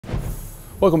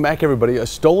Welcome back, everybody. A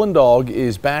stolen dog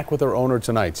is back with her owner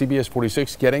tonight. CBS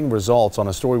 46 getting results on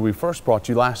a story we first brought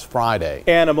you last Friday.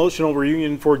 An emotional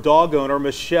reunion for dog owner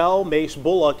Michelle Mace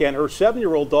Bullock and her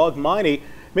 7-year-old dog Miney.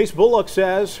 Mace Bullock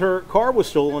says her car was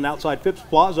stolen outside Phipps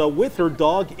Plaza with her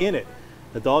dog in it.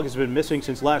 The dog has been missing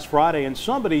since last Friday and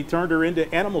somebody turned her into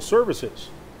animal services.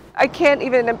 I can't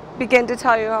even begin to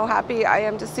tell you how happy I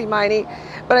am to see Miney,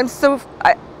 but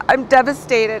I'm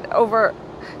devastated over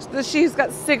that she's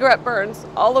got cigarette burns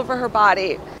all over her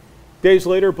body. Days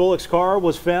later, Bullock's car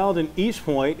was found in East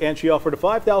Point and she offered a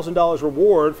 $5,000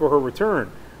 reward for her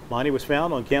return. Miney was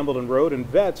found on Campbellton Road and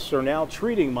vets are now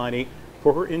treating Miney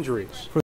for her injuries.